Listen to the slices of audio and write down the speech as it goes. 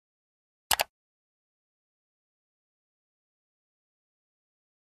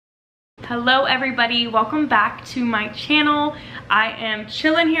Hello everybody, welcome back to my channel. I am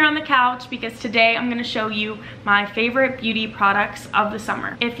chilling here on the couch because today I'm going to show you my favorite beauty products of the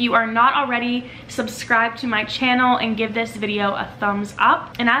summer. If you are not already, subscribe to my channel and give this video a thumbs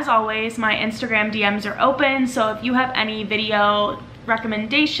up. And as always, my Instagram DMs are open, so if you have any video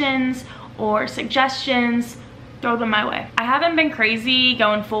recommendations or suggestions, throw them my way. I haven't been crazy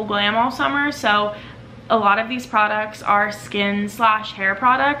going full glam all summer, so a lot of these products are skin/hair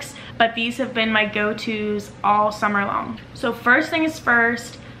products, but these have been my go-tos all summer long. So first thing is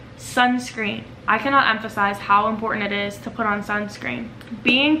first, sunscreen. I cannot emphasize how important it is to put on sunscreen.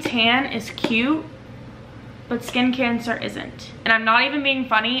 Being tan is cute, but skin cancer isn't. And I'm not even being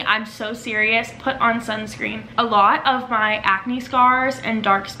funny, I'm so serious. Put on sunscreen. A lot of my acne scars and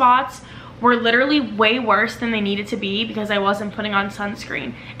dark spots were literally way worse than they needed to be because I wasn't putting on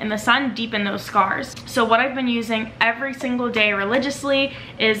sunscreen, and the sun deepened those scars. So what I've been using every single day religiously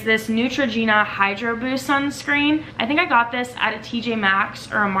is this Neutrogena Hydro Boost sunscreen. I think I got this at a TJ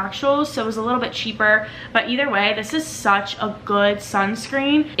Maxx or a Marshall's, so it was a little bit cheaper, but either way, this is such a good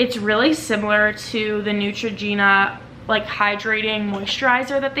sunscreen. It's really similar to the Neutrogena like hydrating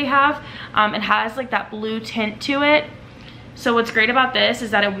moisturizer that they have. It has like that blue tint to it. So what's great about this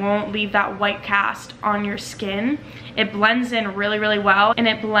is that it won't leave that white cast on your skin. It blends in really, really well, and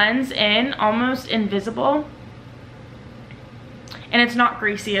it blends in almost invisible. And it's not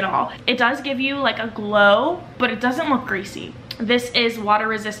greasy at all. It does give you like a glow, but it doesn't look greasy. This is water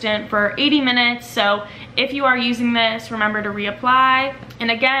resistant for 80 minutes, so if you are using this, remember to reapply.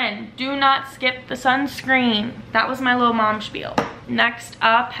 And again, do not skip the sunscreen. That was my little mom spiel. Next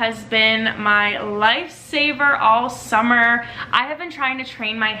up has been my lifesaver all summer. I have been trying to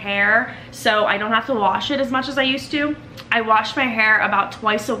train my hair so I don't have to wash it as much as I used to. I wash my hair about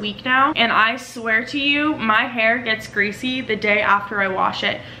twice a week now, and I swear to you, my hair gets greasy the day after I wash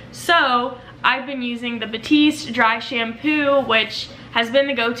it. So I've been using the Batiste dry shampoo, which has been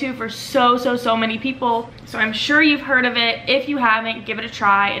the go-to for so many people. So I'm sure you've heard of it. If you haven't, give it a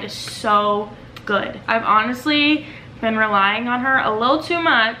try. It is so good. I've honestly been relying on her a little too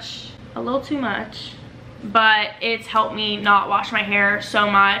much, but it's helped me not wash my hair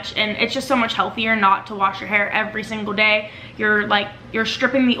so much, and it's just so much healthier not to wash your hair every single day. You're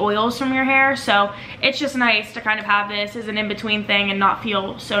stripping the oils from your hair, so it's just nice to kind of have this as an in-between thing and not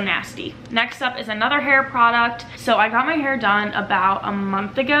feel so nasty. Next up is another hair product. So I got my hair done about a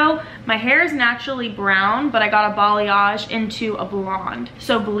month ago. My hair is naturally brown, but I got a balayage into a blonde.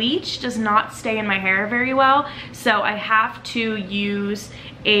 So bleach does not stay in my hair very well, so I have to use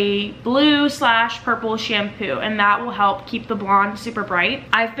a blue/purple shampoo, and that will help keep the blonde super bright.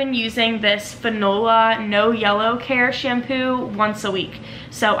 I've been using this Fanola No Yellow Care shampoo once a week.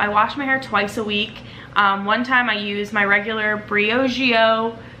 So I wash my hair twice a week. One time I use my regular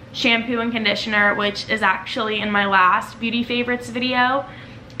Briogeo shampoo and conditioner, which is actually in my last beauty favorites video.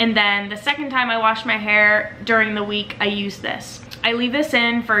 And then the second time I wash my hair during the week, I use this. I leave this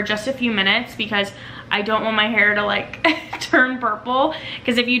in for just a few minutes because I don't want my hair to like turn purple,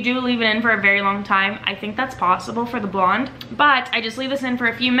 because if you do leave it in for a very long time, I think that's possible for the blonde. But I just leave this in for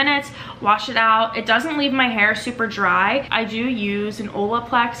a few minutes, wash it out. It doesn't leave my hair super dry. I do use an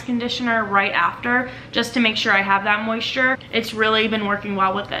Olaplex conditioner right after just to make sure I have that moisture. It's really been working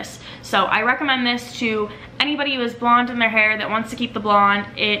well with this. So I recommend this to anybody who has blonde in their hair that wants to keep the blonde.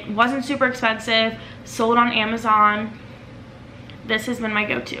 It wasn't super expensive, sold on Amazon. This has been my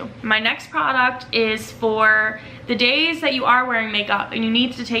go-to. My next product is for the days that you are wearing makeup and you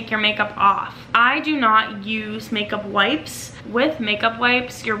need to take your makeup off. I do not use makeup wipes. With makeup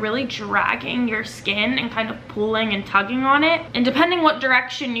wipes, you're really dragging your skin and kind of pulling and tugging on it. And depending what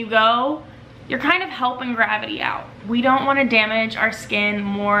direction you go, you're kind of helping gravity out. We don't want to damage our skin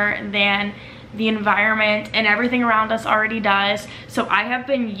more than the environment and everything around us already does. So I have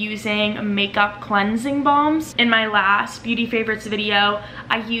been using makeup cleansing balms. In my last beauty favorites video,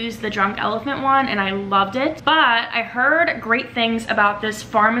 I used the Drunk Elephant one and I loved it, but I heard great things about this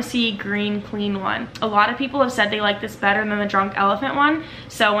Pharmacy Green Clean one. A lot of people have said they like this better than the Drunk Elephant one.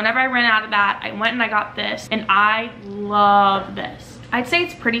 So whenever I ran out of that, I went and I got this, and I love this. I'd say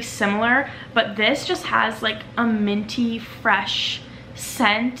it's pretty similar, but this just has like a minty, fresh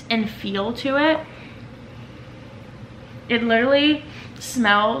scent and feel to it. It literally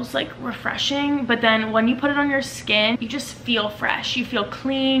smells like refreshing, but then when you put it on your skin, you just feel fresh. You feel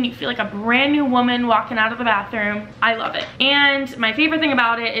clean. You feel like a brand new woman walking out of the bathroom. I love it. And my favorite thing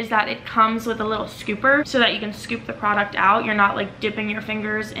about it is that it comes with a little scooper so that you can scoop the product out. You're not like dipping your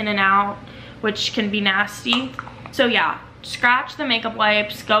fingers in and out, which can be nasty. So yeah, scratch the makeup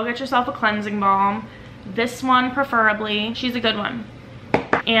wipes, go get yourself a cleansing balm. This one preferably. She's a good one.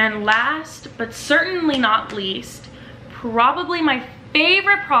 And last, but certainly not least, probably my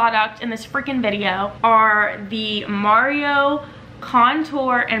favorite product in this freaking video are the Mario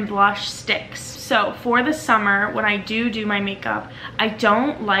contour and blush sticks. So for the summer, when I do my makeup, I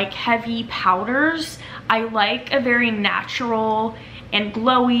don't like heavy powders. I like a very natural and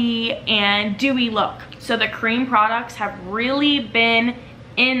glowy and dewy look. So the cream products have really been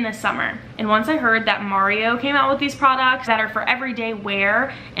in the summer. And once I heard that Mario came out with these products that are for everyday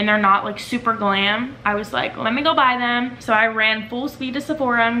wear and they're not like super glam, I was like, let me go buy them. So I ran full speed to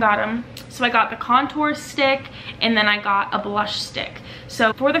Sephora and got them. So I got the contour stick and then I got a blush stick.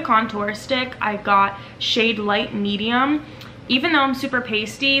 So for the contour stick, I got shade light medium. Even though I'm super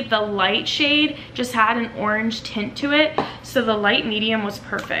pasty, the light shade just had an orange tint to it. So the light medium was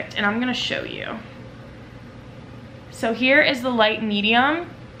perfect, and I'm gonna show you. So here is the light medium.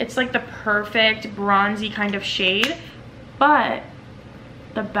 It's like the perfect bronzy kind of shade. But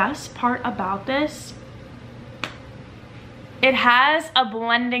the best part about this, it has a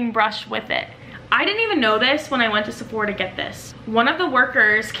blending brush with it. I didn't even know this when I went to Sephora to get this. One of the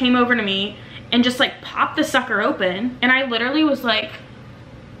workers came over to me and just like popped the sucker open, and I literally was like,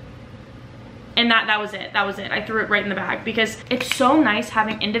 and that was it. That was it. I threw it right in the bag because it's so nice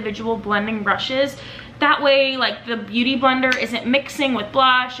having individual blending brushes. That way, like, the beauty blender isn't mixing with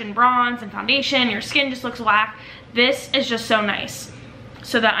blush and bronze and foundation. Your skin just looks whack. This is just so nice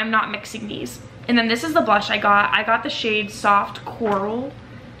so that I'm not mixing these. And then this is the blush I got. I got the shade Soft Coral,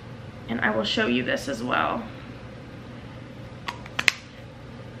 and I will show you this as well.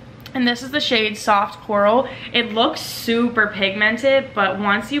 And this is the shade Soft Coral. It looks super pigmented, but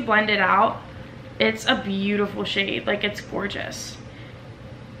once you blend it out, it's a beautiful shade. Like, it's gorgeous.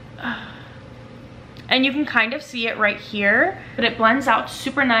 And you can kind of see it right here, but it blends out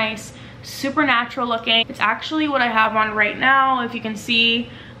super nice, super natural looking. It's actually what I have on right now, if you can see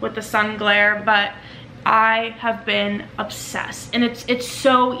with the sun glare, but I have been obsessed, and it's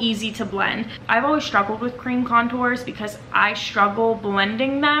so easy to blend. I've always struggled with cream contours because I struggle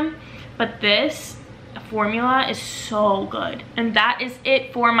blending them, but this formula is so good. And that is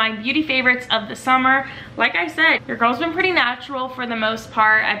it for my beauty favorites of the summer. Like I said, your girl's been pretty natural for the most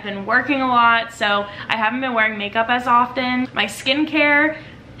part. I've been working a lot, so I haven't been wearing makeup as often. My skincare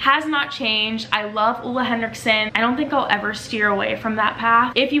has not changed. I love Ole Henriksen. I don't think I'll ever steer away from that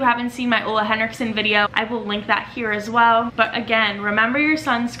path. If you haven't seen my Ole Henriksen video, I will link that here as well. But again, remember your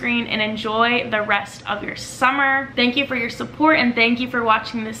sunscreen and enjoy the rest of your summer. Thank you for your support and thank you for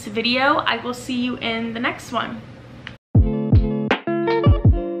watching this video. I will see you in the next one.